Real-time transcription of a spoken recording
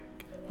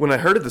when I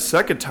heard it the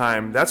second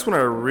time, that's when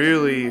I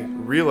really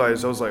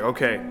realized, I was like,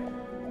 okay,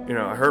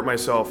 I hurt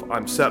myself.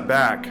 I'm set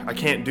back. I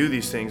can't do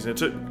these things.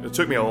 And it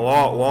took me a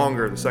lot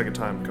longer the second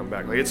time to come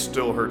back. Like, it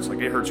still hurts. Like,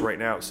 it hurts right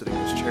now sitting in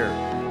this chair.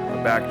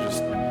 My back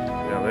just,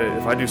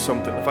 if I do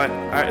something,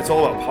 it's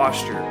all about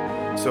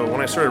posture. So when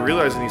I started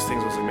realizing these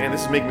things, I was like, man,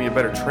 this is making me a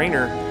better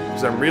trainer,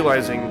 because I'm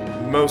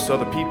realizing most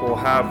other people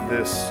have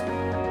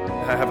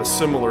a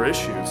similar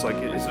issue. It's like,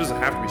 it doesn't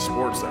have to be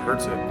sports that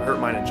hurts it. I hurt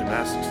mine in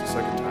gymnastics the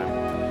second time.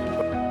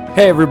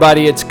 Hey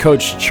everybody, it's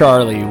Coach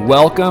Charlie.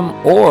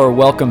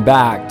 Welcome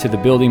back to the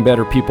Building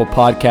Better People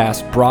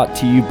podcast, brought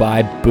to you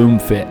by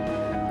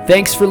BoomFit.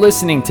 Thanks for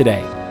listening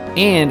today.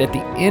 And at the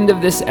end of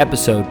this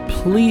episode,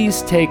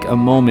 please take a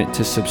moment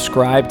to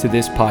subscribe to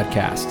this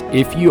podcast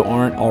if you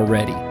aren't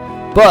already.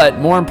 But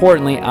more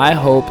importantly, I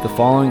hope the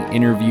following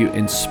interview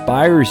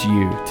inspires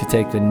you to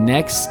take the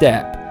next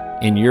step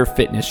in your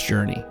fitness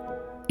journey.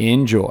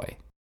 Enjoy.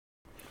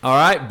 All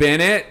right,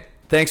 Bennett,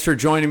 thanks for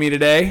joining me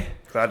today.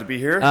 Glad to be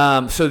here.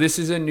 So this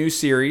is a new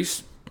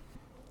series,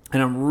 and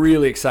I'm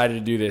really excited to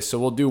do this. So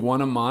we'll do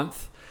one a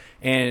month,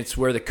 and it's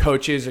where the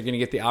coaches are going to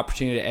get the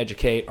opportunity to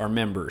educate our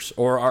members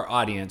or our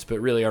audience, but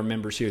really our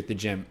members here at the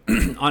gym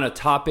on a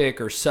topic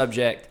or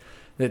subject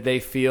that they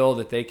feel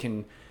that they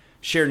can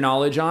share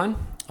knowledge on,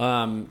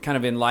 kind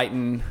of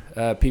enlighten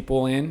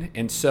people in.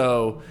 And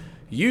so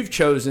you've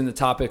chosen the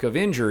topic of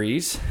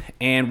injuries,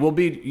 and we'll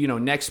be,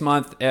 next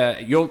month,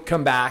 you'll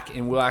come back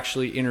and we'll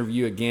actually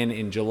interview again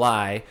in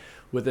July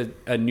with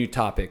a new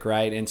topic,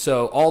 right? And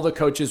so all the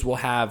coaches will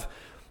have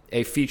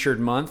a featured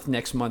month.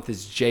 Next month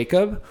is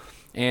Jacob,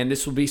 and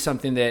this will be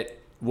something that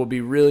will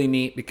be really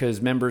neat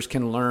because members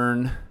can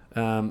learn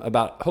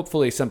about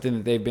hopefully something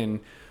that they've been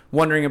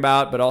wondering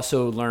about, but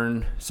also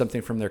learn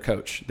something from their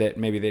coach that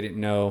maybe they didn't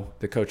know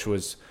the coach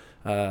was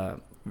an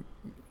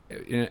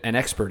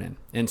expert in.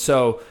 And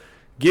so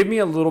give me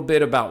a little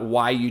bit about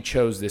why you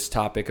chose this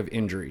topic of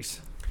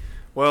injuries.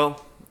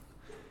 Well,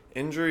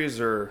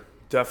 injuries are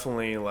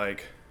definitely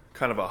like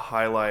kind of a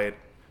highlight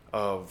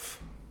of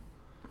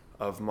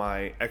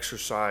my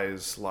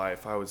exercise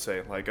life, I would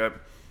say. Like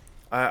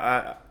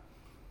I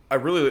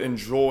really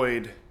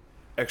enjoyed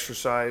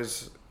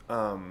exercise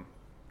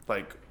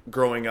like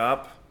growing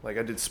up. Like,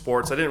 I did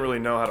sports. I didn't really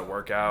know how to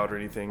work out or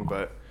anything,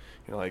 but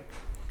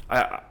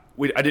I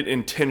didn't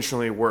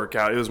intentionally work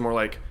out. It was more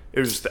like it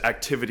was just the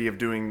activity of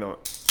doing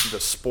the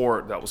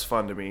sport that was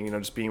fun to me,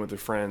 just being with your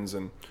friends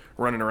and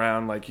running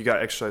around. Like, you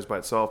got exercise by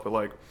itself, but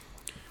like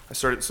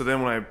so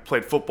then when I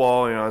played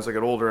football, as I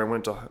got older, I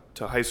went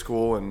to high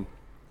school, and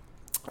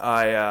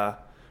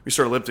we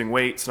started lifting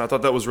weights, and I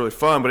thought that was really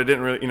fun, but it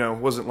didn't really, it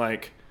wasn't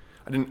like,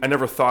 I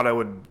never thought I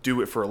would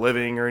do it for a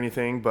living or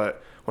anything.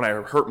 But when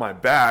I hurt my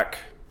back,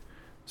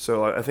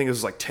 so I think it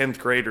was like 10th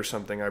grade or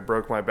something, I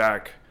broke my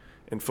back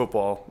in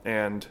football,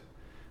 and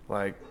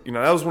that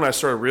was when I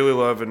started really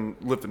loving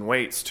lifting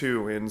weights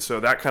too. And so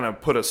that kind of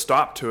put a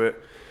stop to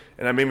it,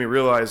 and that made me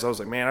realize, I was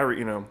like, man,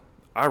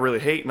 I really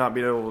hate not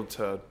being able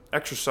to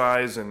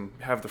exercise and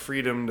have the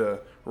freedom to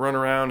run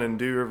around and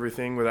do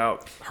everything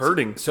without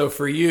hurting. So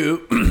for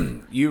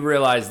you, you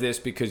realized this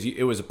because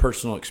it was a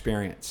personal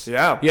experience.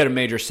 Yeah. You had a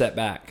major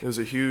setback. It was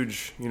a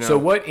huge, So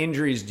what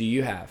injuries do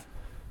you have?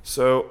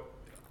 So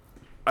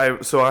I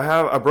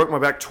broke my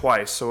back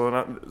twice.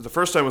 So the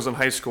first time was in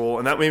high school,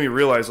 and that made me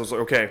realize, I was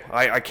like, okay,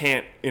 I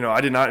can't,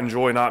 I did not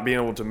enjoy not being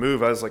able to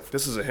move. I was like,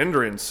 this is a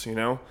hindrance,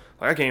 like,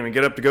 I can't even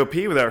get up to go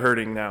pee without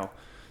hurting now.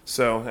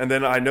 So, and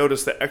then I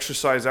noticed that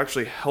exercise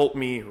actually helped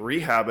me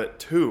rehab it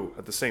too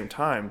at the same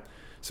time.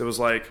 So it was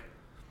like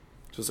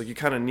you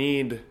kind of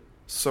need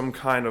some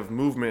kind of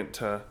movement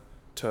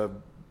to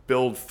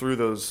build through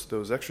those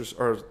exercises,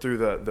 or through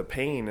the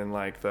pain and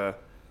like the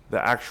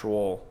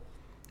actual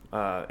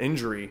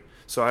injury.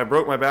 So I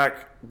broke my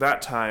back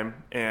that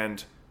time,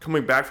 and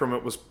coming back from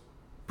it was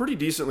pretty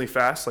decently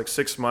fast, like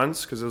 6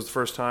 months, because it was the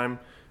first time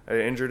I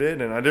injured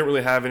it, and I didn't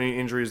really have any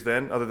injuries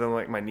then other than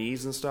like my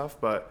knees and stuff,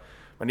 but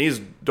my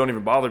knees don't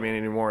even bother me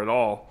anymore at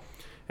all.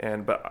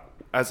 But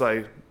as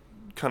I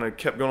kind of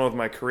kept going with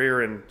my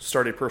career and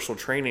started personal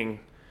training,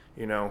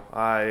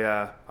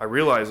 I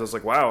realized, I was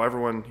like, wow,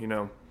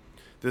 everyone,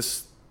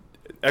 this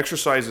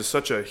exercise is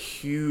such a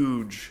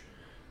huge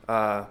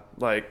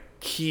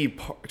key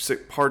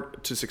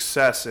part to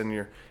success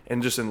in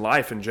just in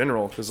life in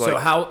general. So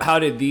how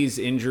did these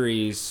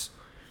injuries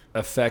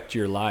affect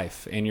your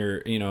life and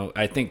your,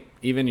 I think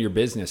even your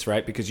business,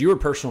 right? Because you were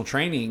personal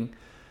training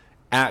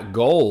at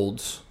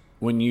Gold's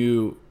when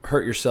you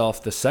hurt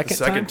yourself the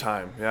second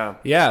time? Yeah.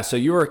 Yeah, so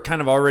you were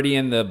kind of already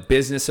in the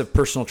business of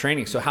personal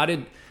training. So how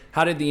did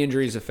the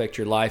injuries affect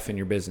your life and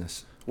your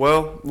business?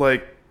 Well,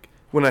 like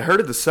when I heard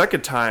it the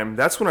second time,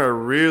 that's when I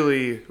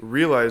really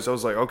realized, I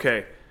was like,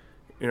 okay,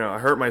 I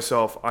hurt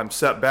myself. I'm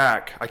set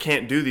back. I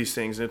can't do these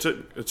things. And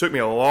it took me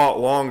a lot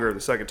longer the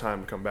second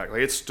time to come back.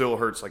 Like, it still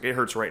hurts. Like, it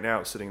hurts right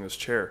now sitting in this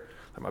chair.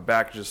 Like, my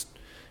back just,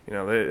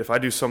 if I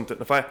do something,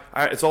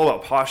 it's all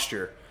about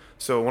posture.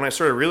 So when I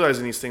started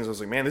realizing these things, I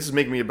was like, man, this is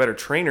making me a better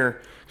trainer,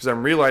 because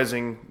I'm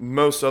realizing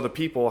most other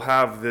people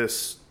have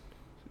this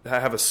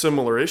have a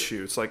similar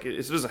issue. It's like it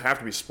doesn't have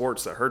to be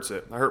sports that hurts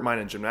it. I hurt mine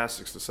in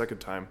gymnastics the second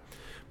time,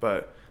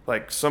 but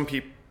like some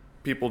people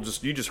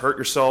you just hurt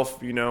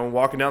yourself,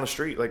 walking down the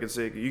street. Like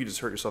you just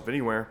hurt yourself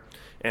anywhere.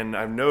 And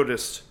I've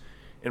noticed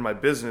in my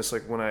business,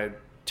 like when I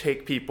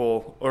take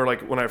people, or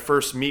like when I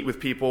first meet with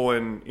people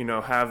and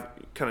have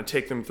kind of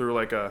take them through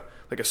like a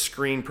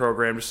screen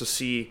program just to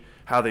see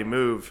how they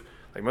move.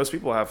 Like most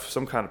people have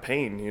some kind of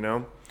pain,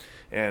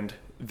 and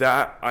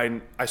that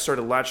I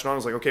started latching on. I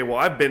was like, okay, well,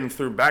 I've been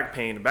through back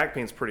pain, and back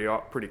pain's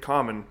pretty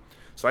common.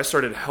 So I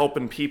started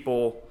helping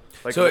people.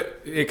 Like, so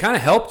it kind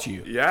of helped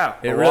you. Yeah,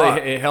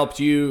 it helped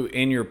you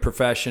in your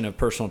profession of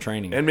personal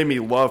training. And made me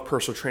love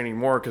personal training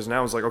more, because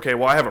now it's like, okay,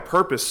 well, I have a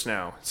purpose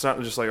now. It's not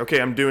just like,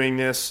 okay, I'm doing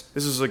this.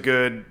 This is a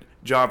good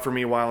job for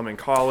me while I'm in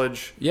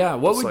college. Yeah.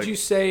 What would you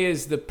say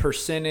is the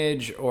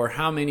percentage, or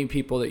how many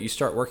people that you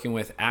start working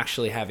with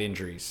actually have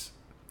injuries?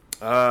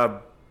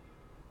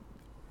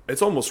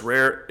 It's almost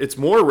rare. It's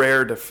more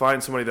rare to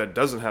find somebody that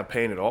doesn't have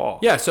pain at all.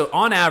 Yeah. So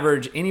on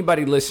average,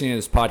 anybody listening to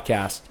this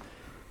podcast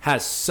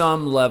has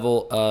some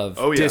level of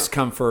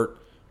discomfort.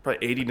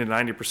 Probably 80 to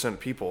 90% of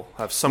people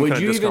have some kind of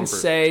discomfort. Would you even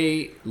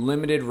say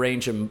limited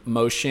range of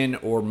motion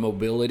or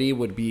mobility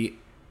would be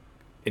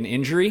an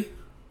injury?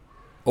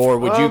 Or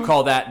would you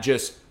call that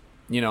just,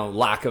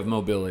 lack of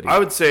mobility? I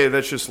would say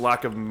that's just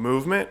lack of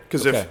movement,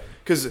 because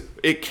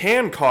it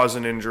can cause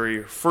an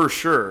injury for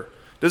sure.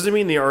 Doesn't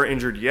mean they are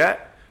injured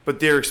yet, but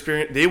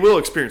they will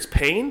experience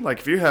pain. Like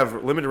if you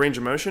have limited range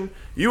of motion,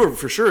 you are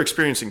for sure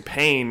experiencing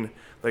pain.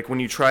 Like when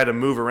you try to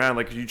move around,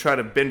 like you try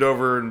to bend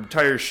over and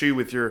tie your shoe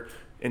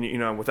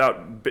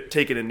without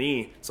taking a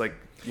knee. It's like,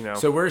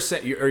 So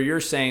you're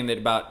saying that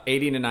about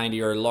 80 to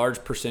 90, or a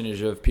large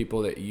percentage of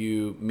people that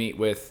you meet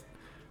with,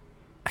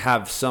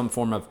 have some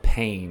form of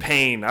pain.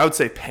 Pain. I would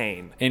say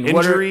pain. And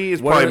injury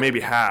is probably maybe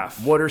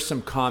half. What are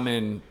some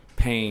common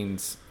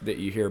pains that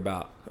you hear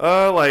about?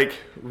 Like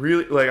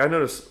I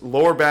notice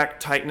lower back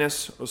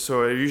tightness.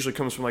 So it usually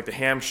comes from like the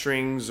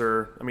hamstrings,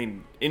 or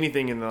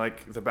anything in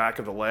the back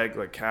of the leg,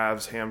 like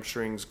calves,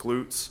 hamstrings,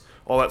 glutes.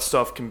 All that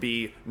stuff can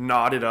be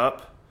knotted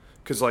up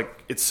because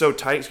like it's so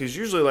tight. Because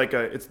usually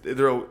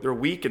they're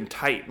weak and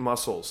tight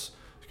muscles.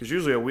 Because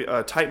usually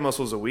a tight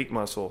muscle is a weak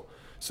muscle.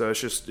 So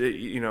it's just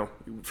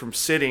from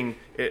sitting,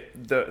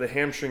 the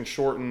hamstring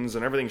shortens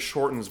and everything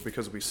shortens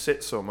because we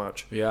sit so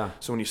much. Yeah.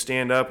 So when you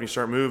stand up and you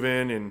start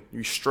moving and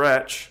you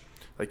stretch,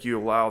 like you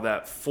allow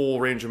that full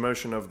range of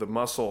motion of the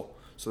muscle,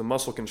 so the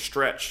muscle can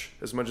stretch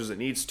as much as it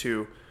needs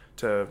to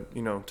do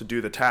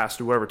the task,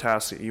 do whatever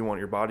task that you want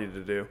your body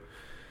to do.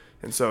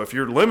 And so if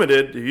you're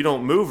limited, if you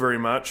don't move very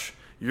much,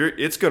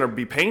 it's going to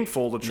be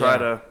painful to try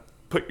to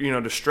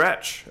to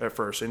stretch at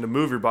first and to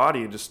move your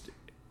body just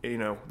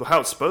how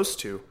it's supposed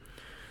to.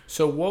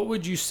 So what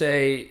would you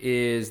say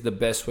is the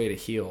best way to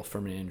heal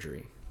from an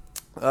injury?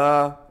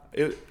 I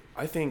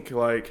think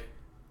like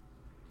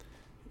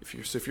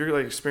if you're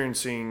like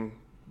experiencing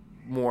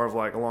more of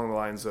like along the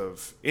lines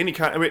of any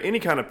kind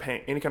of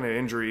pain, any kind of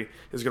injury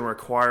is going to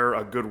require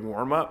a good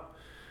warm up,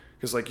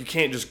 because like you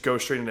can't just go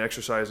straight into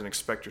exercise and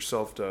expect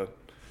yourself to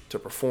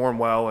perform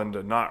well and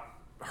to not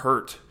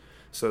hurt.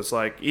 So it's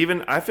like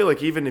I feel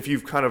like even if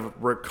you've kind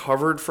of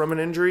recovered from an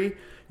injury,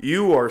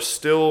 you are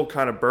still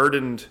kind of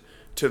burdened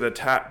to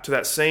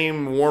that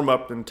same warm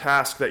up and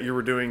task that you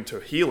were doing to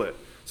heal it.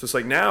 So it's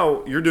like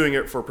now you're doing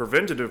it for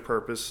preventative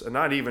purpose and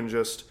not even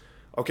just,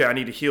 okay, I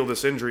need to heal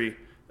this injury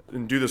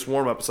and do this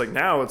warm up. It's like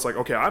now it's like,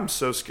 okay, I'm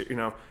so scared.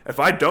 If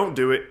I don't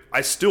do it,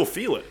 I still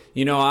feel it.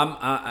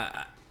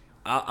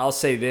 I'll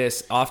say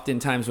this.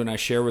 Oftentimes when I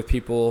share with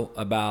people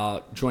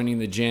about joining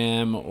the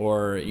gym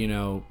or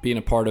being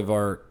a part of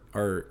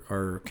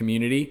our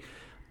community,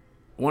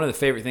 one of the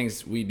favorite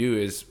things we do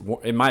is,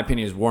 in my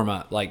opinion, is warm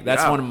up. Like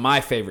that's one of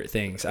my favorite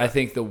things. I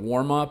think the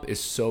warm up is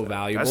so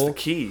valuable. That's the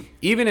key.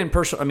 Even in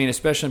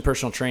especially in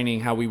personal training,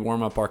 how we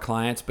warm up our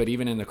clients, but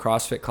even in the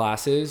CrossFit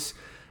classes,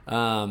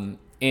 and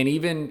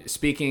even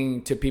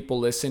speaking to people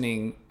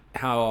listening,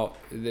 how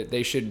that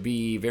they should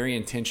be very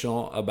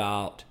intentional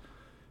about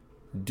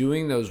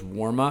doing those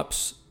warm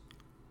ups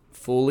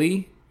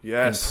fully.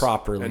 Yes, and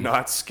properly, and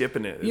not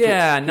skipping it.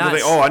 Yeah,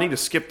 I need to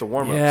skip the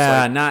warm up.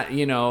 Yeah,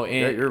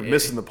 you're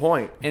missing the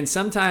point. And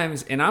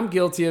sometimes, and I'm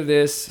guilty of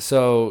this,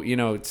 so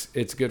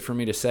it's good for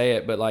me to say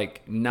it, but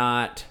like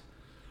not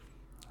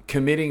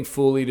committing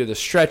fully to the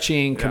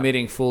stretching,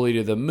 committing fully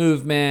to the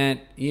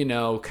movement.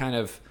 We'll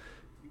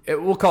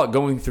call it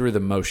going through the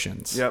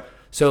motions. Yep.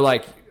 So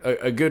like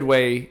a good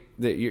way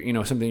that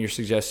something you're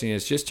suggesting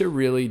is just to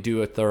really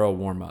do a thorough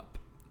warm up.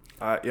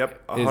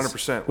 Yep,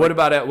 100%. What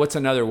about it? What's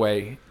another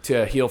way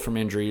to heal from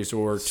injuries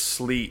or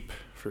sleep?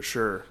 For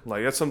sure.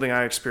 Like that's something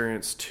I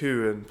experienced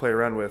too and play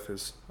around with.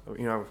 Is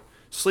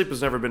sleep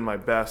has never been my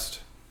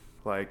best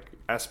like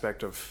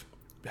aspect of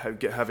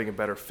having a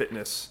better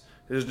fitness.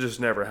 It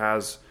just never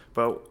has.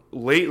 But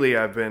lately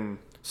I've been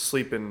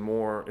sleeping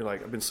more.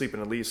 Like I've been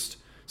sleeping at least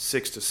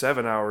 6 to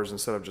 7 hours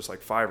instead of just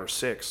like 5 or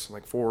 6,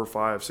 like 4 or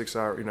 5, 6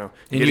 hours, And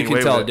you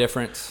can tell a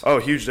difference. Oh,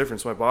 huge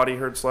difference. My body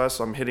hurts less.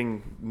 I'm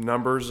hitting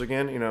numbers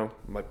again.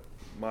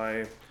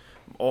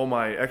 all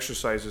my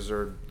exercises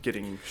are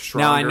getting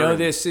stronger. Now I know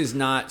this is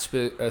not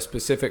a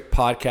specific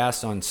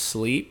podcast on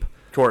sleep,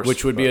 of course,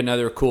 which would be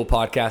another cool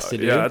podcast to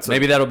do. yeah,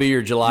 Maybe that'll be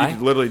your July. You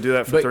can literally do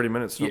that for 30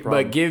 minutes, no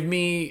problem. But give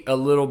me a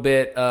little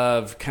bit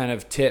of kind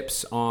of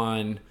tips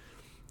on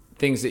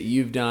things that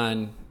you've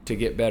done to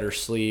get better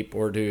sleep,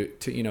 or to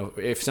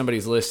if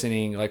somebody's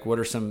listening, like what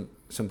are some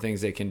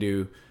things they can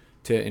do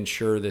to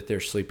ensure that they're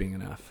sleeping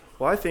enough?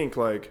 Well, I think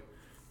like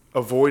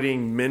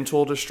avoiding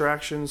mental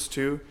distractions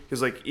too,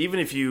 because like even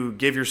if you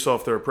give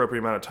yourself the appropriate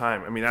amount of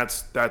time, I mean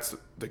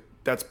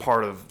that's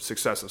part of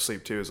success of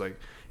sleep too.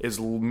 Is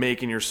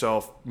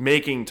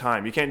making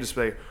time. You can't just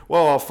say,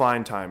 well, I'll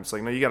find time. It's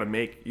like, no, you got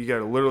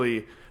to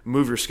literally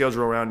move your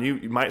schedule around.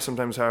 You might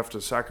sometimes have to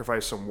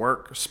sacrifice some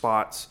work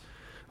spots.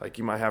 Like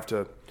you have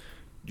to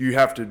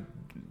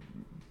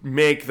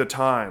make the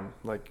time,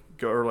 like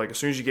or like as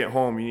soon as you get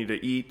home, you need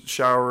to eat,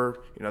 shower.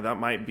 That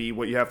might be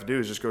what you have to do,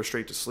 is just go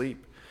straight to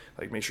sleep.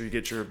 Like make sure you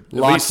get your at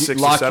least 6 to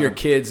 7. Lock your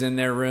kids in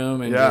their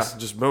room and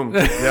just boom.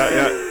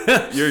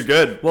 Yeah, you're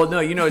good. Well, no,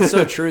 it's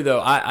so true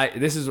though. I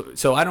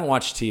don't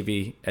watch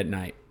TV at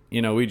night.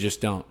 We just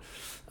don't.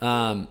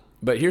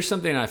 But here's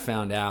something I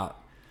found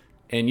out,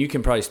 and you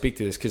can probably speak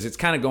to this because it's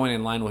kind of going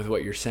in line with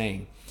what you're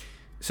saying.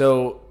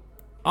 So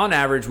on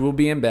average, we'll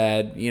be in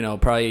bed,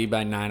 probably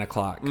by 9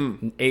 o'clock,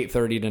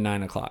 8:30 to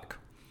 9 o'clock.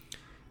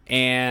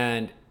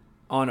 And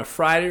on a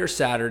Friday or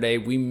Saturday,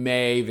 we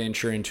may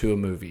venture into a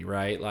movie,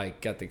 right?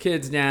 Like got the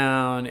kids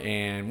down,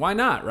 and why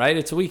not, right?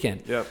 It's a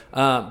weekend. Yep.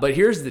 But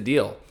here's the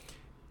deal.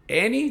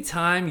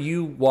 Anytime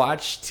you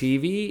watch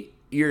TV,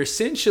 you're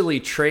essentially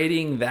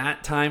trading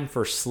that time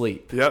for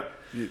sleep. Yep.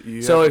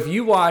 So if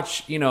you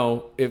watch,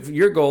 if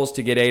your goal is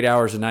to get 8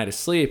 hours a night of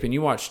sleep and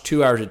you watch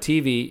 2 hours of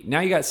TV,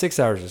 now you got 6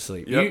 hours of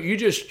sleep. Yep. You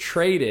just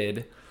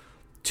traded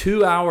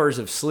 2 hours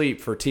of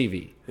sleep for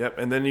TV. Yep,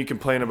 and then you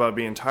complain about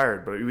being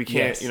tired, but we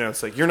can't. Yes.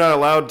 It's like you're not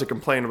allowed to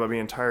complain about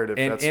being tired.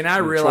 And I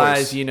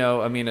realize,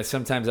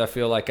 sometimes I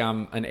feel like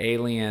I'm an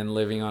alien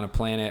living on a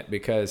planet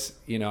because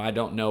I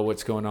don't know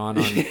what's going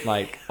on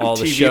like all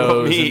the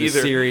shows and the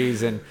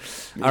series. And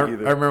I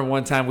remember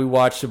one time we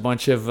watched a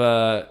bunch of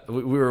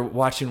we were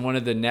watching one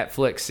of the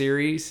Netflix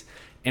series,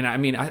 and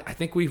I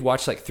think we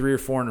watched like 3 or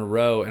 4 in a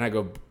row. And I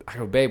go,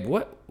 babe,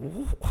 what?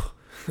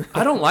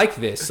 I don't like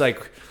this.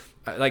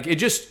 Like it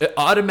just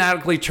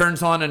automatically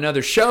turns on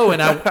another show,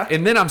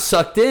 and then I'm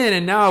sucked in,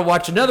 and now I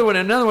watch another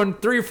one,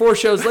 3 or 4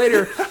 shows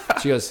later.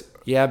 She goes,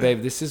 yeah,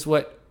 babe, this is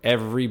what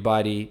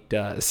everybody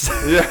does.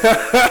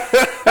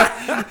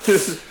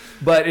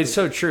 But it's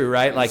so true,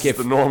 right? Like it's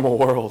the normal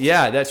world.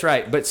 Yeah, that's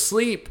right. But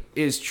sleep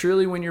is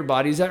truly when your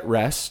body's at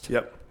rest.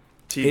 Yep.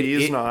 TV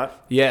is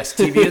not. Yes,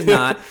 TV is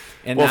not.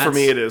 And well, for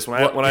me it is.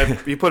 When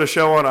you put a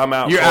show on, I'm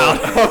out. You're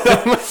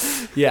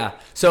out. Yeah.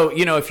 So,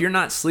 if you're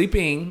not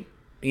sleeping,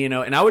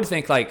 and I would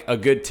think like a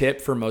good tip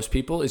for most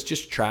people is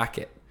just track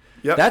it.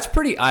 Yep. That's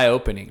pretty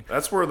eye-opening.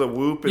 That's where the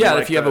Whoop. And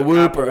if you have a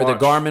Whoop or the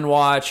Garmin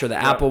watch or the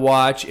Apple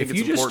Watch, if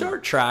you just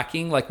start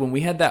tracking, like when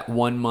we had that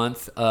 1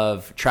 month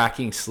of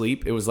tracking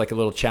sleep, it was like a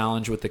little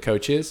challenge with the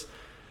coaches.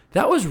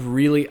 That was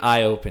really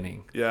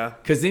eye-opening. Yeah.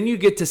 Because then you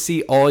get to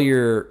see all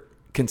your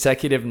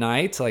consecutive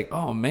nights, like,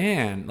 oh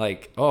man,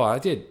 I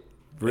did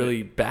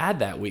really bad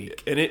that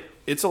week. And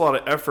it's a lot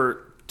of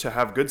effort to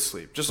have good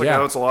sleep, just like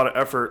how it's a lot of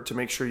effort to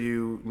make sure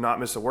you not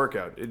miss a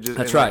workout.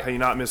 That's right. How you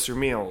not miss your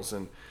meals,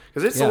 and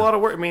because it's a lot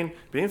of work. I mean,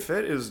 being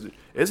fit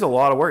is a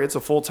lot of work. It's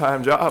a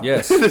full-time job.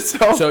 Yes.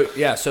 So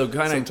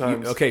kind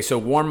of so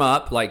warm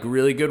up, like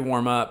really good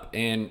warm up,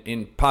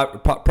 and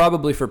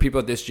probably for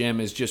people at this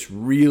gym is just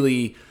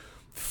really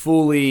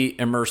fully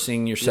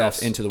immersing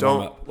yourself into the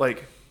warm up.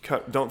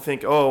 Don't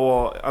think, oh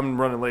well, I'm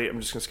running late, I'm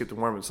just gonna skip the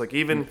warm-up. It's like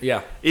even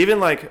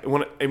like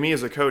when me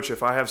as a coach,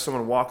 if I have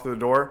someone walk through the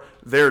door,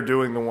 they're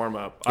doing the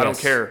warm-up. I don't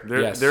care.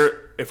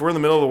 They're if we're in the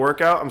middle of the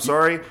workout, I'm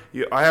sorry,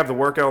 I have the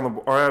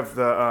workout I have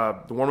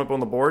the warm-up on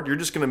the board. You're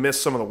just gonna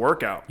miss some of the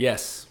workout.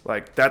 Yes.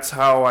 Like that's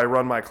how I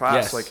run my class.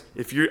 Yes. Like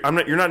if you're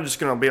not just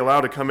gonna be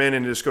allowed to come in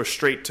and just go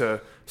straight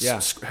to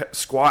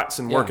squats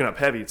and working up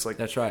heavy. It's like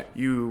that's right.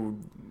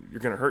 You're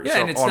going to hurt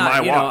yourself and it's on not, my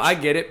watch. I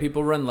get it.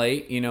 People run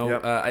late.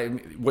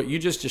 What you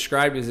just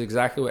described is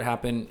exactly what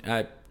happened.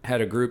 I had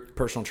a group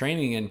personal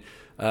training, and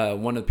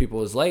one of the people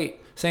was late.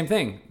 Same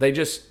thing. They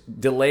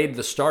just delayed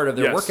the start of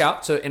their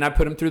workout. And I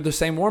put them through the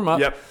same warm up.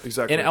 Yep,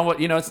 exactly.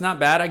 And it's not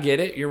bad. I get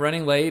it. You're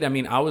running late. I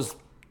mean, I was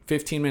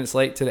 15 minutes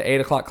late to the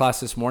 8 o'clock class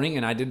this morning,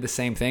 and I did the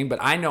same thing. But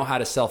I know how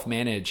to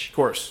self-manage. Of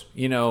course.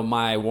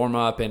 My warm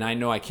up, and I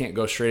know I can't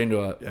go straight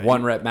into a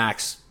 1 rep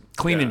max.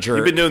 Clean and jerk.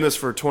 You've been doing this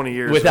for 20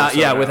 years. Without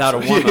a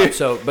warm-up.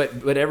 So,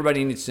 but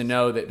everybody needs to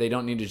know that they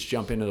don't need to just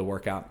jump into the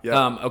workout. Yep.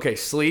 Okay,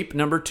 sleep,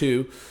 number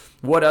 2.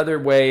 What other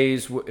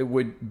ways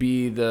would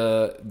be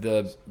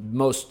the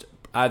most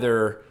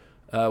either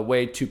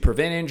way to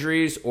prevent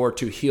injuries or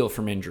to heal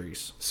from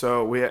injuries?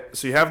 So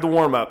you have the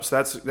warm ups.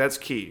 That's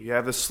key. You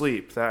have the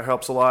sleep. That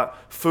helps a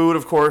lot. Food,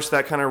 of course,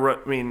 that kind of. I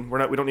mean, we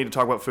don't need to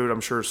talk about food.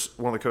 I'm sure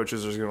one of the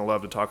coaches is going to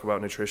love to talk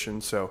about nutrition.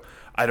 So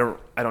I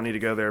don't need to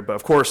go there. But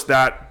of course,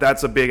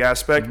 that's a big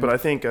aspect. Mm-hmm. But I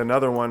think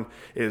another one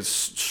is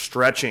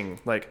stretching.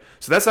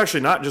 So that's actually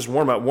not just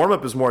warm up. Warm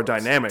up is more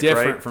dynamic,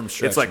 Different right? from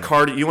stretching. It's like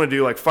cardio. You want to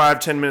do like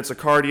 5-10 minutes of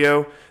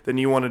cardio. Then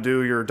you want to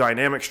do your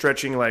dynamic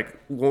stretching, like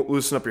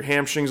loosen up your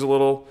hamstrings a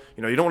little.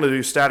 You don't want to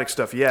do static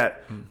stuff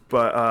yet,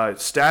 but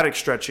static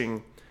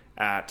stretching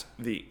at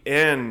the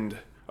end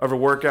of a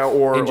workout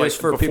or And just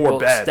for before people,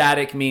 bed.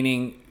 static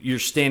meaning you're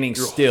standing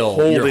still.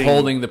 holding- You're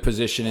holding the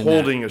position in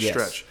Holding that. a Yes.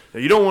 stretch. Now,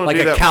 you don't want to Like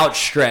do a that couch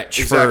stretch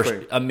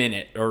Exactly. for a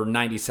minute or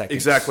 90 seconds.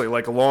 exactly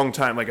like a long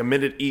time, like a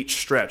minute each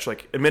stretch,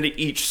 like a minute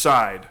each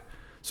side.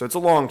 So it's a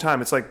long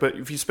time. It's like, but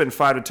if you spend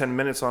 5 to 10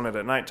 minutes on it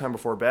at nighttime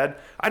before bed,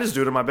 I just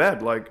do it in my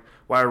bed. Like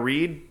while I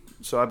read,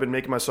 so I've been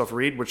making myself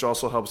read, which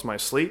also helps my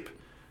sleep.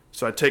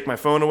 So I take my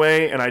phone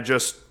away and I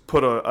just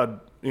put a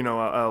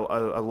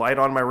light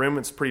on my room.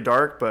 It's pretty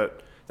dark,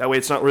 but that way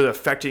it's not really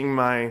affecting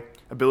my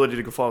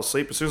ability to fall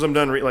asleep. As soon as I'm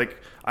done,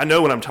 I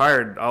know when I'm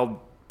tired,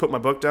 I'll put my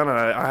book down and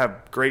I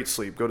have great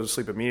sleep, go to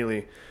sleep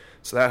immediately.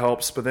 So that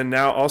helps. But then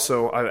now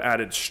also I've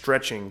added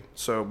stretching.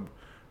 So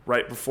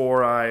right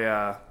before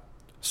I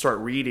start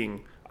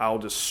reading, I'll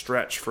just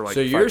stretch for like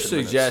So 5 you're 10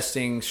 minutes.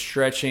 suggesting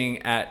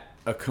stretching at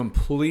a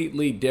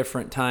completely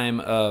different time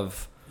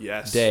of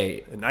Yes.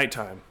 day, At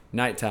nighttime.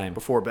 nighttime.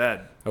 Before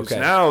bed. 'Cause Okay.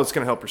 now it's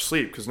going to help your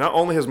sleep because not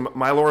only has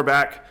my lower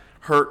back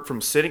hurt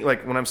from sitting,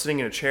 like when I'm sitting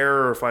in a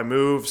chair or if I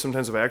move,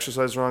 sometimes if I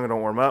exercise wrong, I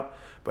don't warm up,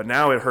 but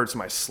now it hurts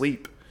my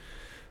sleep.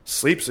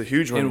 Sleep's a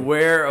huge one. And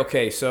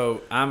okay,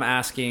 so I'm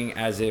asking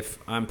as if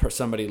I'm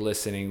somebody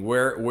listening,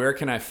 where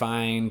can I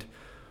find,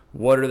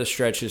 what are the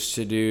stretches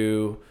to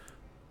do?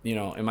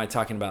 Am I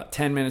talking about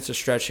 10 minutes of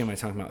stretching? Am I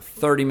talking about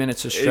 30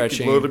 minutes of It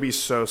stretching? could literally be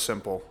so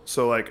simple.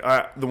 So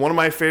one of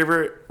my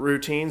favorite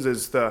routines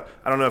is I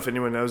don't know if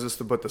anyone knows this,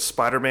 but the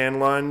Spider-Man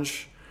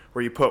lunge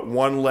where you put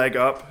one leg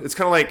up. It's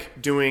kind of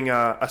like doing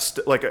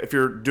if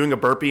you're doing a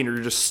burpee and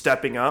you're just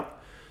stepping up.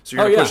 So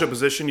you're in a push-up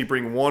position, you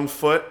bring one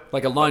foot.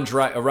 Like a lunge, a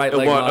right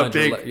leg lunge.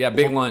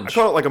 Big lunge. I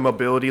call it like a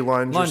mobility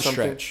lunge or something.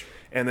 Stretch.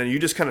 And then you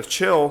just kind of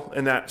chill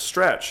in that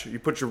stretch. You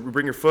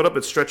bring your foot up,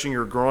 it's stretching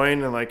your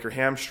groin and like your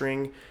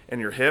hamstring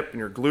and your hip and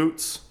your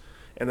glutes.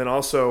 And then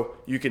also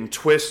you can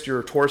twist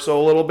your torso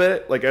a little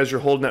bit, like as you're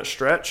holding that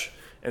stretch,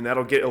 and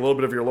that'll get a little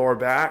bit of your lower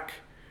back.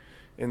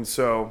 And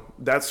so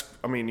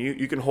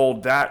you can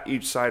hold that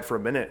each side for a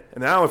minute.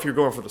 And now if you're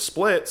going for the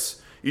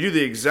splits, you do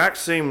the exact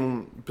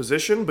same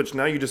position, but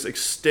now you just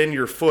extend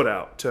your foot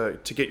out to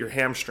get your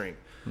hamstring.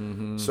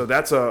 Mm-hmm. So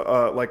that's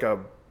like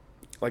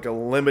a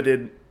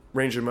limited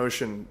range of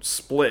motion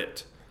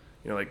split.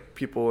 Like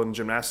people in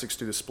gymnastics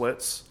do the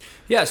splits.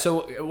 Yeah,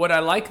 so what I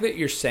like that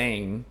you're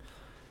saying,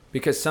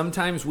 because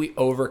sometimes we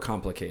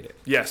overcomplicate it.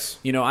 Yes.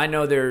 I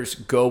know there's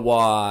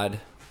GoWOD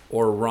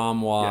or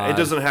ROMWOD. Yeah, it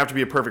doesn't have to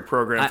be a perfect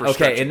program for okay,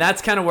 stretching. and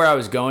that's kind of where I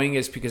was going,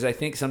 is because I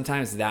think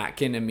sometimes that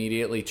can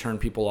immediately turn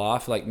people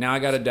off. Like, now I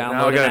got to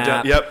download an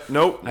app. Yep,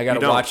 nope. I got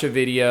to watch a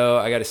video.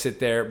 I got to sit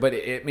there. But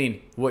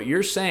what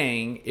you're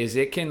saying is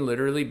it can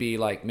literally be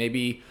like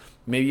maybe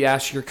you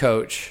ask your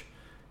coach,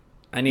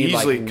 I need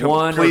Easily,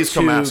 one please or two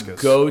come ask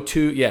us.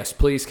 yes,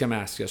 please come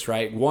ask us,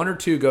 right? 1 or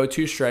 2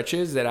 go-to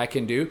stretches that I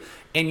can do.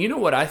 And you know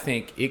what I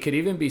think? It could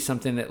even be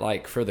something that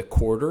like for the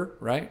quarter,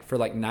 right? For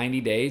like 90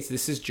 days,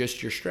 this is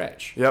just your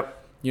stretch.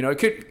 Yep. It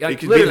could It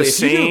could literally be the if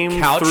same you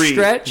do couch 3.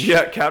 stretch.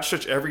 Yeah, couch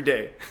stretch every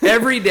day.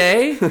 Every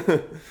day,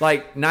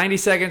 like 90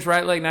 seconds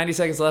right leg, 90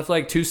 seconds left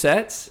leg, 2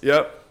 sets.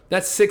 Yep.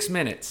 That's 6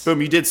 minutes.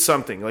 Boom, you did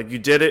something. Like you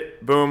did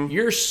it, boom.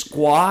 Your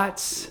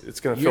squats, It's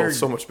going to feel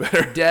so much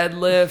better.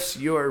 deadlifts,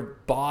 your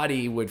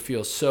body would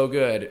feel so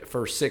good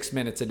for 6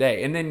 minutes a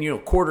day. And then,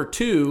 quarter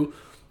 2,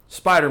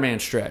 Spider-Man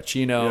stretch,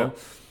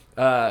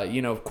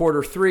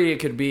 quarter 3, it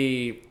could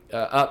be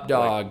up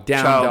dog, Like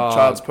down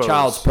child's dog, pose.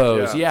 child's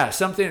pose. Yeah. Yeah,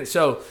 something.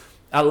 So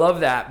I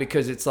love that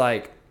because it's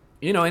like,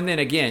 and then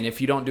again,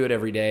 if you don't do it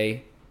every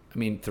day,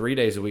 3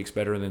 days a week's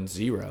better than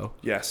 0.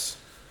 Yes.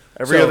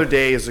 Every other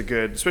day is a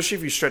good, especially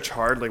if you stretch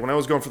hard. Like when I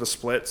was going for the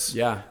splits,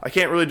 Yeah. I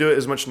can't really do it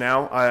as much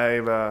now.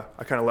 I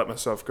kind of let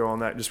myself go on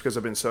that just because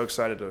I've been so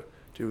excited to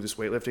do this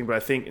weightlifting. But I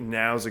think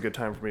now is a good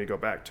time for me to go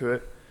back to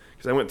it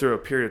because I went through a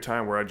period of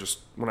time where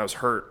when I was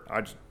hurt,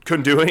 I just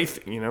couldn't do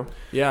anything.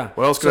 Yeah.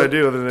 What else could I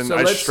do other than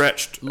I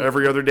stretched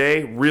every other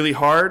day really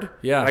hard?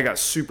 Yeah. I got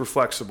super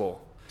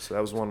flexible. So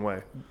that was one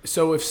way.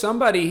 So if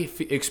somebody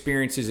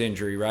experiences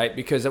injury, right?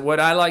 Because what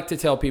I like to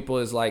tell people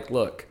is like,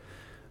 look,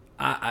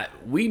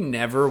 we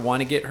never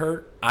want to get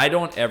hurt. I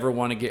don't ever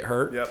want to get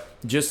hurt. Yep.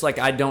 Just like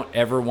I don't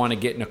ever want to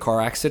get in a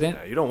car accident.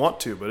 Yeah, you don't want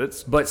to,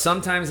 but But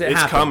sometimes it's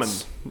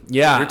happens. coming.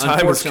 Yeah, Your time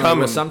is unfortunately,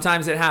 coming. but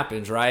sometimes it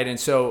happens, right? And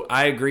so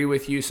I agree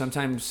with you.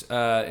 Sometimes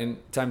in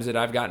times that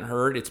I've gotten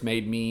hurt, it's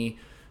made me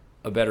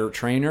a better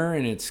trainer,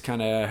 and it's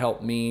kind of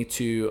helped me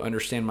to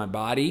understand my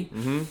body.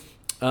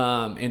 Mm-hmm.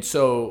 And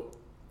so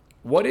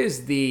what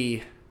is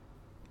the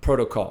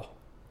protocol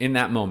in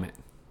that moment?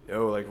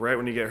 Oh, like right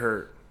when you get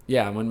hurt.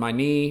 Yeah, when my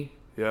knee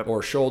Yep.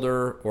 or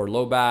shoulder or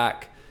low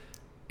back,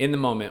 in the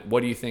moment,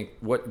 what do you think?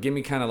 Give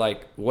me kind of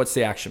like, what's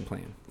the action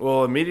plan?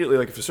 Well, immediately,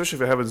 like especially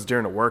if it happens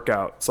during a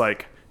workout, it's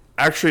like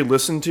actually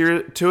listen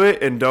to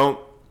it and don't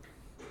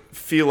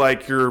feel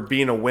like you're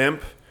being a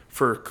wimp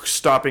for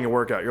stopping a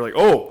workout. You're like,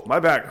 oh, my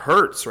back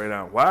hurts right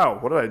now. Wow,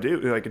 what did I do?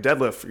 Like a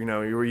deadlift,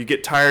 where you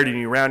get tired and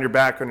you round your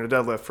back on a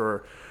deadlift,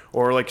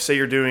 or like say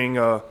you're doing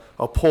a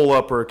pull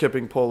up or a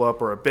kipping pull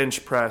up or a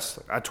bench press.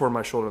 I tore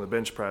my shoulder on the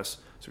bench press.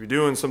 So if you're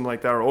doing something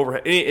like that or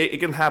overhead, it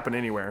can happen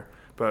anywhere.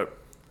 But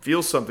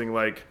feel something,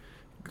 like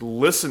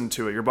listen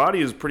to it. Your body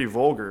is pretty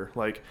vulgar.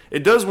 Like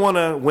it does want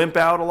to wimp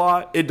out a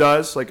lot. It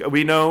does. Like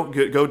we know,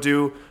 go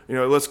do.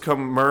 Let's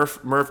come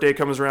Murph Day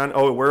comes around.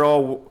 Oh, we're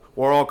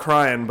all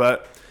crying,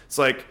 but it's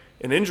like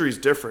an injury's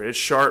different. It's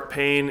sharp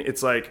pain.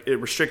 It's like it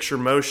restricts your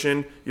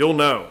motion. You'll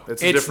know.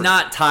 It's different.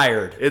 Not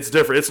tired. It's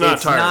different. It's not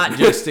tired. It's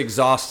not just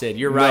exhausted.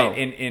 You're right.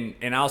 No.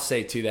 And I'll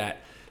say to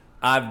that,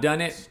 I've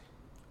done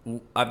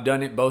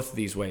it both of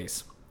these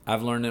ways.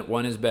 I've learned that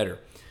one is better.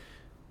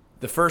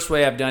 The first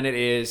way I've done it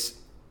is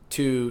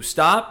to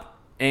stop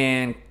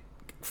and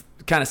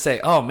kind of say,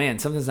 oh man,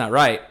 something's not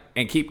right,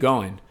 and keep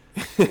going.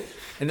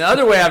 And the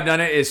other way I've done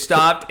it is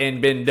stopped and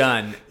been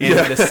done.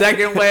 And the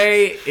second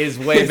way is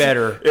way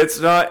better. It's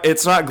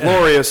not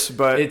glorious,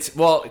 but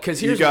because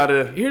here's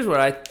what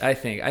I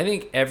think. I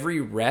think every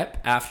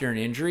rep after an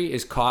injury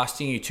is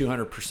costing you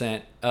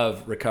 200%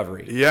 of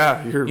recovery.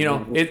 Yeah,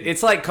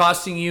 it's like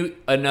costing you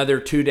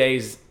another 2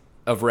 days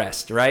of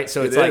rest, right?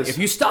 So it's like if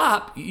you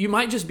stop, you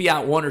might just be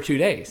out 1 or 2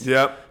 days.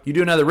 Yep. You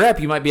do another rep,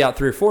 you might be out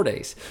 3 or 4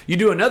 days. You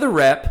do another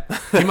rep,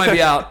 you might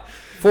be out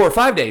 4 or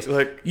 5 days.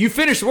 Like you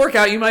finish the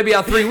workout, you might be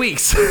out 3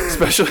 weeks.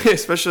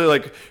 especially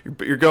like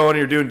you're going,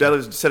 you're doing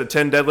deadlifts instead of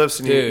 10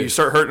 deadlifts, and you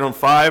start hurting on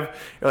 5.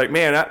 You're like,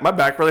 man, my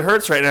back really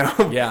hurts right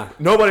now. Yeah.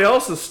 Nobody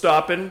else is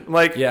stopping.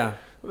 Like, yeah.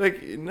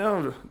 Like,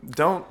 no,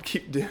 don't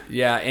keep.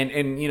 Yeah,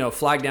 and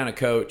flag down a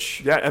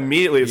coach. Yeah,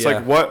 immediately. It's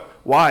like, what?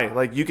 Why?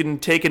 Like, you can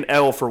take an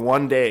L for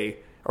one day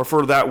or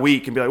for that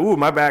week and be like, ooh,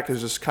 my back is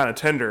just kind of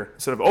tender.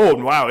 Instead of, oh,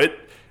 wow,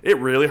 it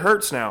really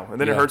hurts now.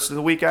 And then it hurts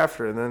the week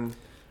after. And then,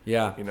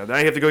 then you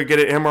have to go get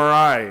an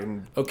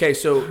MRI. Okay,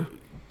 so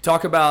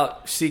talk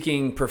about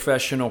seeking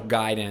professional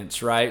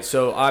guidance, right?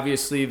 So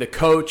obviously the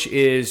coach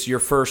is your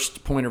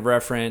first point of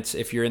reference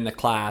if you're in the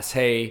class.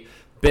 Hey,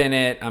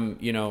 Bennett,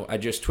 I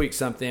just tweaked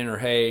something, or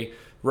hey,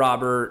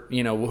 Robert,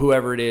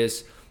 whoever it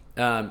is.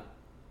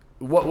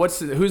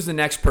 Who's the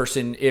next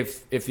person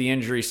if the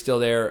injury's still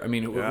there? I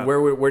mean,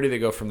 where do they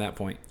go from that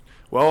point?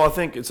 Well, I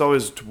think it's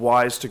always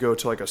wise to go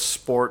to like a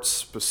sports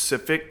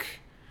specific.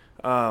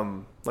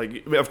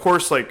 Of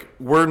course, like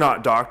we're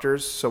not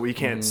doctors, so we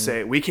can't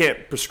we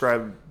can't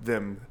prescribe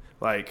them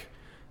like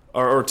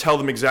or tell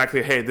them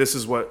exactly, hey, this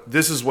is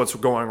what's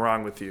going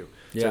wrong with you.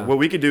 Yeah. So what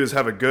we could do is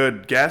have a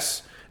good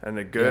guess and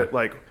a good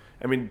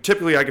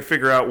typically I could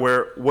figure out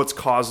what's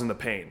causing the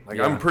pain. Like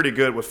I'm pretty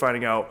good with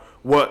finding out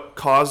what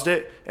caused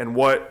it and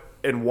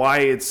why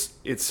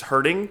it's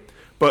hurting.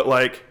 But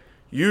like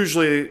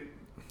usually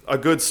a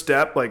good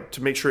step, like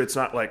to make sure it's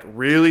not like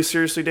really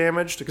seriously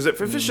damaged, because if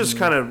it's just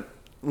kind of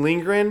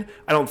lingering,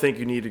 I don't think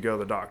you need to go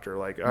to the doctor.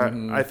 Like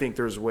I think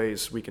there's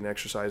ways we can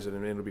exercise it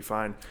and it'll be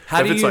fine.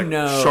 How do it's you like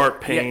know? Sharp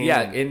pain.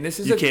 Yeah, and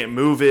this is you can't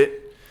move it.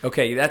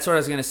 Okay, that's what I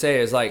was gonna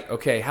say. Is like,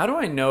 okay, how do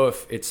I know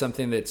if it's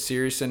something that's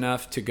serious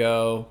enough to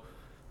go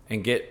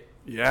and get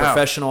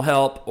professional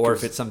help, or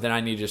if it's something I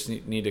need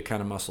to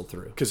kind of muscle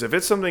through? Because if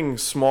it's something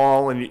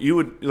small, and you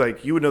would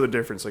know the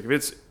difference. Like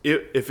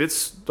if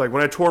it's like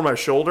when I tore my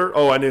shoulder,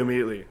 I knew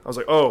immediately. I was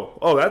like,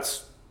 oh,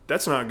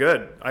 that's not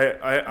good.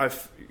 I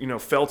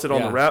felt it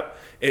on the rep.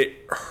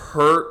 It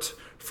hurt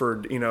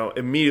for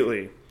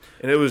immediately,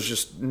 and it was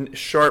just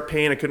sharp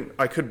pain.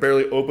 I could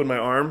barely open my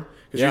arm.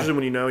 Because usually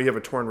when you have a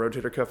torn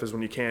rotator cuff is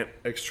when you can't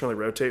externally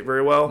rotate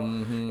very well.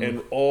 Mm-hmm.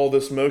 And all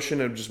this motion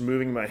of just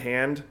moving my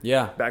hand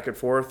back and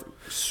forth,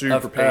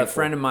 super painful. A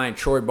friend of mine,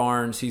 Troy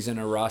Barnes, he's an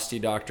Erasti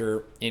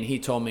doctor, and he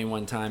told me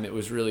one time it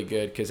was really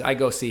good because I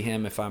go see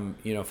him if I'm,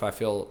 if I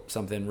feel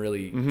something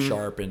really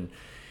sharp. And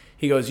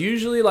he goes,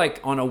 usually like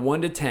on a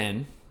 1 to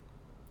 10,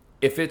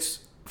 if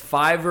it's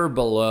 5 or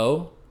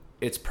below,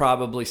 it's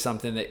probably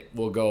something that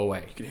will go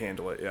away. You can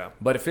handle it, yeah.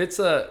 But if it's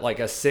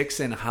a 6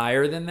 and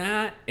higher than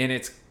that, and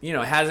it's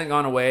it hasn't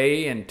gone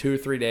away in 2 or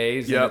 3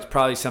 days, then it's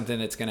probably something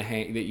that's going to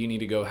hang that you need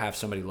to go have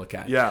somebody look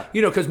at. Yeah.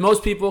 Because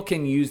most people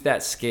can use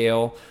that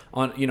scale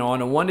on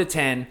on a 1 to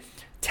 10.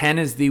 10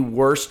 is the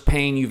worst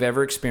pain you've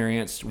ever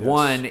experienced. Yes.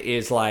 1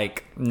 is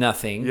like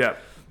nothing. Yeah.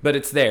 But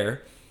it's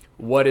there.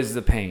 What is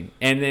the pain?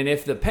 And then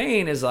if the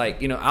pain is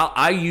like,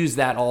 I use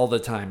that all the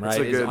time,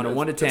 right? On a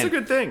 1 to 10. It's a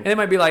good thing. And it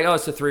might be like,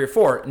 it's a 3 or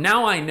 4.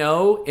 Now I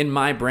know in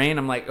my brain,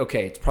 I'm like,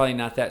 okay, it's probably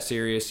not that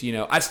serious.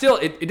 I still,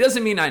 it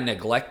doesn't mean I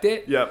neglect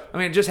it. Yep. I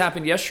mean, it just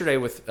happened yesterday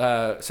with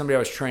somebody I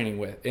was training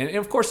with. And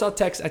of course I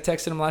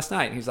texted him last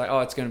night. And he's like,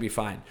 it's going to be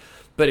fine.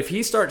 But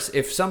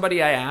if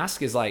somebody I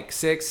ask is like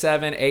 6,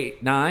 7,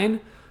 8,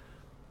 9,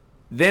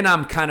 then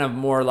I'm kind of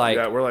more like,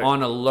 we're like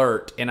on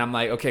alert, and I'm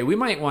like, okay, we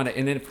might want to,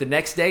 and then if the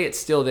next day it's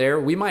still there,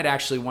 we might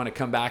actually want to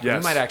come back, and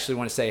Yes. we might actually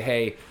want to say,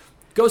 hey,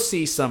 go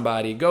see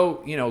somebody,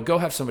 go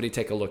have somebody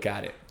take a look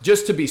at it,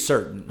 just to be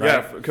certain,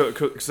 right? Yeah,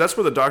 because that's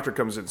where the doctor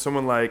comes in.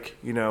 Someone like,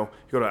 you go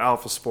to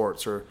Alpha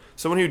Sports or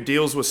someone who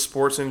deals with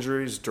sports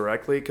injuries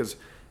directly. Because,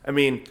 I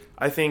mean,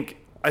 I think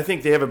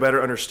they have a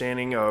better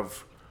understanding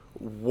of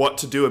what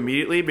to do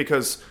immediately.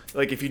 Because,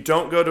 like, if you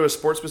don't go to a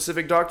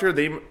sports-specific doctor,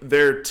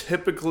 they're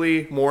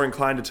typically more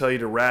inclined to tell you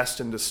to rest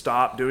and to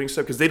stop doing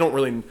stuff because they don't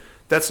really.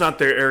 That's not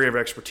their area of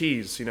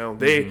expertise.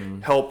 They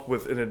help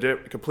with in a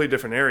completely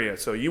different area.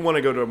 So you want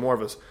to go to more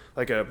of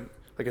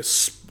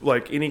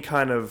like any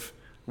kind of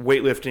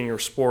weightlifting or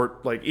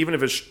sport, like even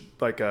if it's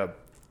like a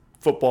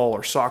football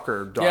or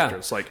soccer doctor.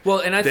 It's like, well,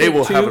 and I they think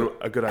will too, have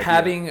a good idea.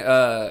 Having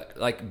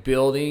like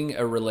building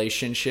a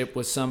relationship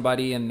with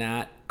somebody in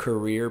that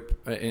career,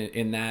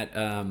 in that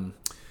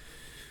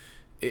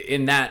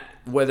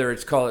whether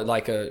it's called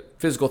like a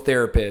physical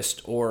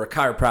therapist or a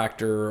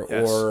chiropractor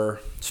Yes. or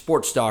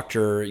sports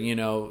doctor,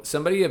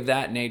 somebody of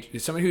that nature,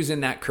 somebody who's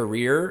in that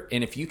career,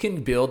 and if you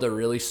can build a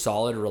really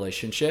solid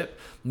relationship,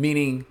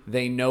 meaning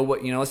they know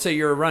what, let's say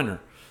you're a runner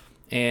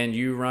and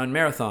you run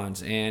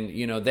marathons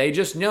and, they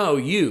just know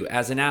you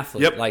as an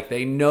athlete. Yep. Like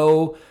they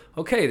know,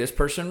 okay, this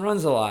person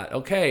runs a lot.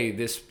 Okay,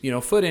 this,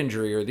 foot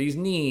injury or these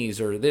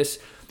knees or this.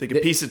 They can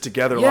piece it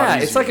together a lot Yeah,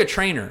 easier. it's like a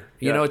trainer.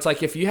 Yeah. It's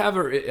like if you have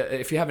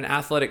an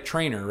athletic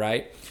trainer,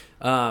 right?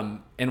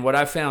 And what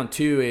I found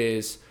too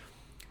is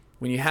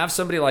when you have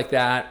somebody like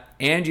that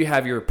and you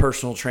have your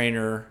personal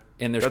trainer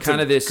and there's That's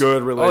kind a of this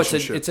good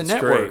relationship. it's a It's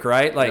network, great.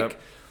 right? Like,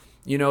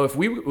 Yep.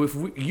 if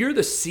you're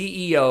the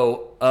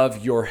CEO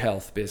of your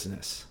health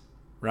business,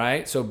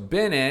 right? So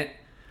Bennett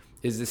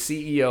is the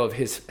CEO of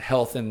his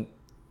health and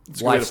a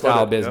good way to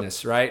lifestyle put it. Yep.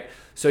 business, right?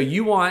 So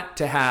you want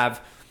to have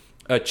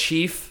a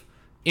chief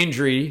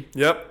injury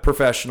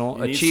professional,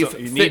 a need chief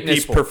you need fitness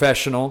people.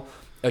 professional,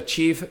 a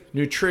chief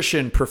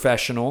nutrition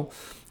professional,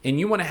 and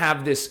you want to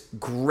have this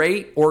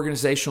great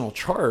organizational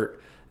chart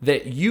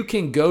that you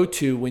can go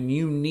to when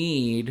you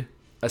need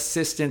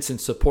assistance and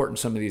support in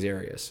some of these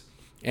areas.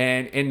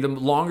 And the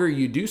longer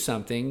you do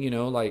something,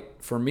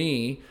 like for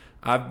me,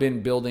 I've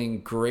been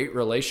building great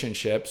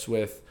relationships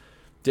with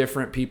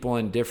different people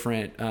in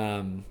different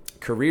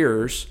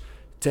careers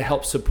to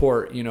help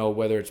support,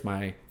 whether it's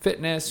my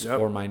fitness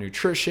or my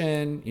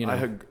nutrition,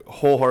 I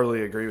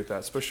wholeheartly agree with that,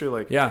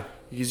 especially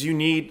because you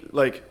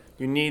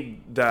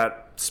need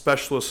that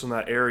specialist in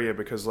that area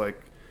because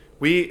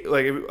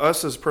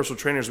us as personal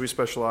trainers, we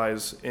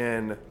specialize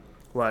in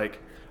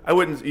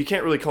you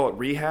can't really call it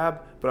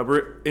rehab, but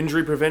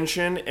injury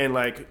prevention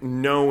and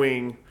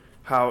knowing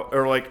how,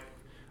 or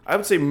I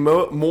would say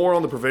more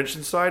on the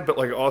prevention side,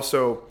 but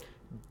also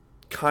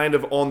kind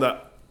of on the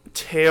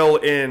tail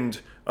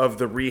end of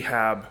the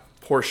rehab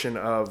portion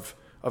of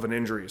an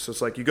injury. So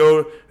it's you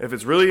go, if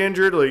it's really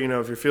injured,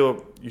 if you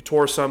feel you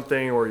tore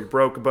something or you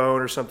broke a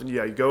bone or something,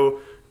 you go,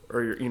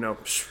 or you're,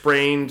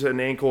 sprained an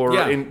ankle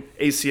or in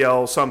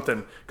ACL,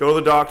 something, go to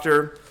the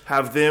doctor,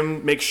 have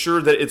them make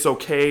sure that it's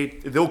okay.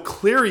 They'll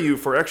clear you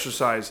for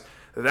exercise.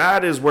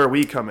 That is where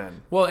we come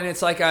in. Well, and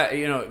it's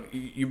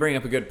you bring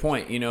up a good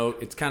point.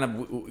 It's kind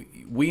of,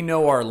 we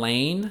know our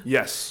lane.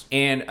 Yes.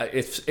 And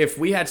if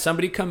we had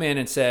somebody come in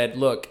and said,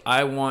 look,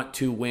 I want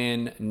to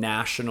win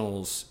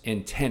nationals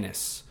in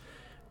tennis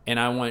and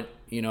I want,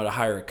 to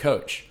hire a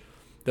coach.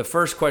 The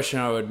first question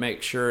I would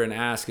make sure and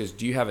ask is,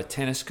 do you have a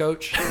tennis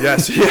coach?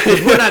 Yes.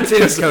 We're not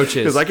tennis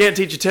coaches. Because I can't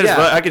teach you tennis,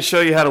 but I can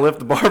show you how to lift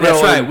the barbell.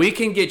 That's right. We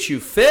can get you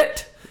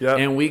fit. Yep.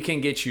 And we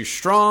can get you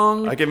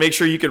strong. I can make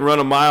sure you can run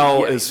a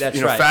mile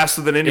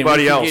faster than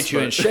anybody else. And we can get you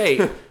in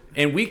shape.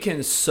 And we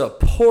can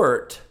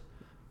support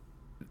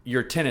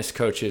your tennis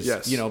coaches.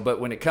 Yes.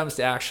 But when it comes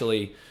to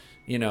actually,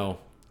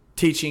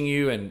 teaching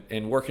you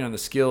and working on the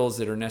skills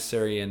that are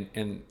necessary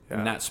in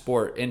that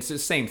sport, and it's the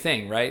same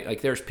thing, right?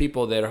 Like there's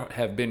people that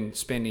have been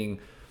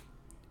spending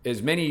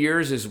as many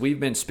years as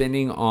we've been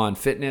spending on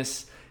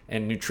fitness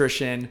and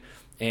nutrition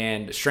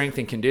and strength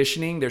and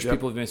conditioning. There's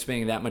people who've been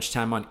spending that much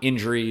time on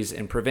injuries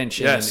and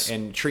prevention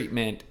and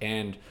treatment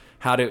and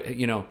how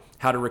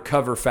to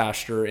recover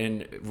faster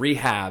and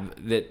rehab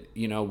that,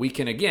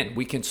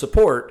 we can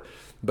support,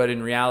 but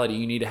in reality,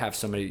 you need to have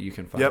somebody that you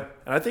can find.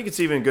 Yep. And I think it's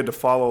even good to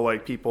follow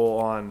people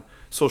on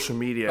social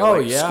media.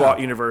 Squat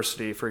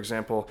University, for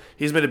example.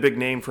 He's made a big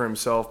name for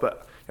himself,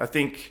 but I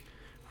think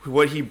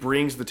what he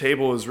brings to the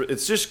table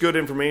it's just good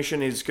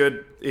information. He's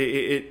good.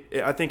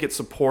 I think it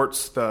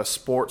supports the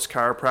sports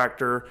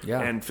chiropractor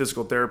and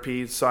physical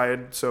therapy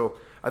side. So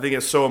I think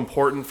it's so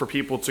important for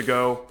people to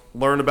go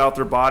learn about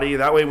their body.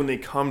 That way, when they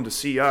come to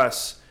see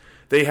us,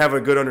 they have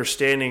a good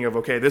understanding of,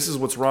 okay, this is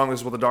what's wrong. This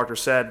is what the doctor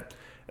said.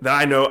 Then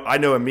I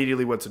know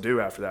immediately what to do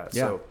after that.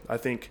 Yeah. So I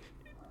think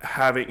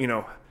having,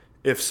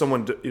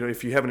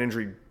 if you have an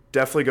injury,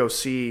 definitely go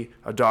see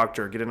a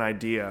doctor, get an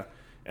idea.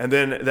 And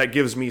then that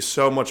gives me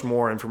so much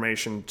more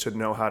information to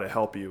know how to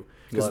help you.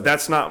 because Love it.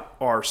 that's not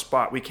our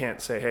spot. We can't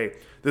say, hey,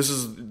 this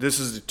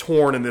is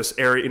torn in this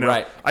area.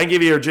 Right. I can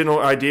give you a general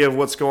idea of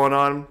what's going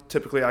on.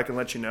 Typically, I can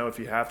let you know if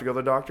you have to go to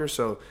the doctor.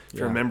 So if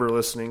you're a member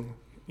listening,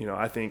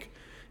 I think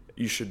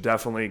you should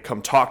definitely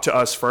come talk to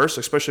us first,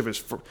 especially if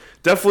it's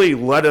definitely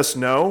let us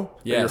know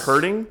that you're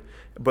hurting,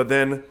 but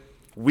then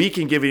we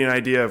can give you an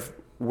idea of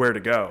where to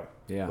go.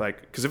 Yeah.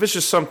 Because if it's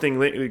just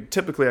something,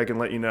 typically I can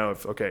let you know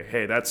if, okay,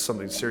 hey, that's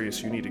something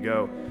serious, you need to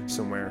go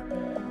somewhere.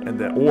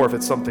 Or if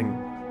it's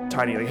something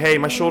tiny, like, hey,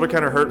 my shoulder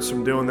kind of hurts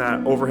from doing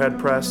that overhead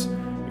press,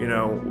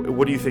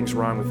 what do you think's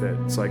wrong with it?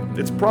 It's like,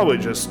 it's probably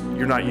just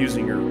you're not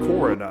using your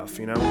core enough,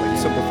 like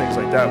simple things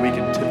like that we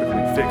can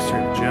typically fix here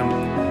in the gym.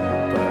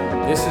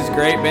 But this is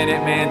great,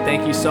 Bennett, man.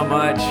 Thank you so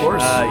much. Of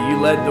course. You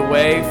led the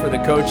way for the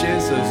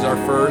coaches. This is our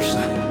first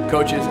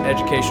coaches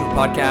educational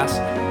podcast.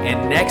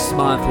 And next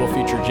month we'll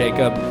feature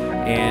Jacob.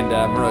 And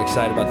I'm really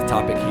excited about the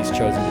topic he's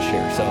chosen to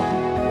share. So,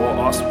 well,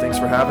 awesome. Thanks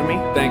for having me.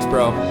 Thanks,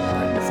 bro.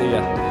 See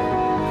ya.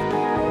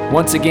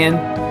 Once again,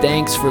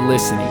 thanks for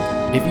listening.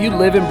 If you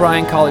live in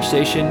Bryan College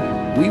Station,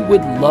 we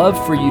would love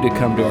for you to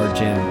come to our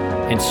gym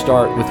and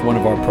start with one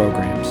of our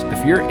programs.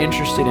 If you're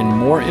interested in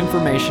more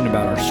information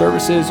about our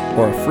services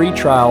or a free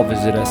trial,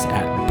 visit us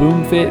at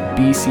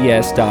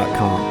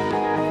boomfitbcs.com.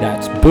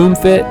 That's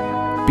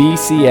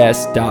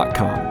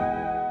boomfitbcs.com.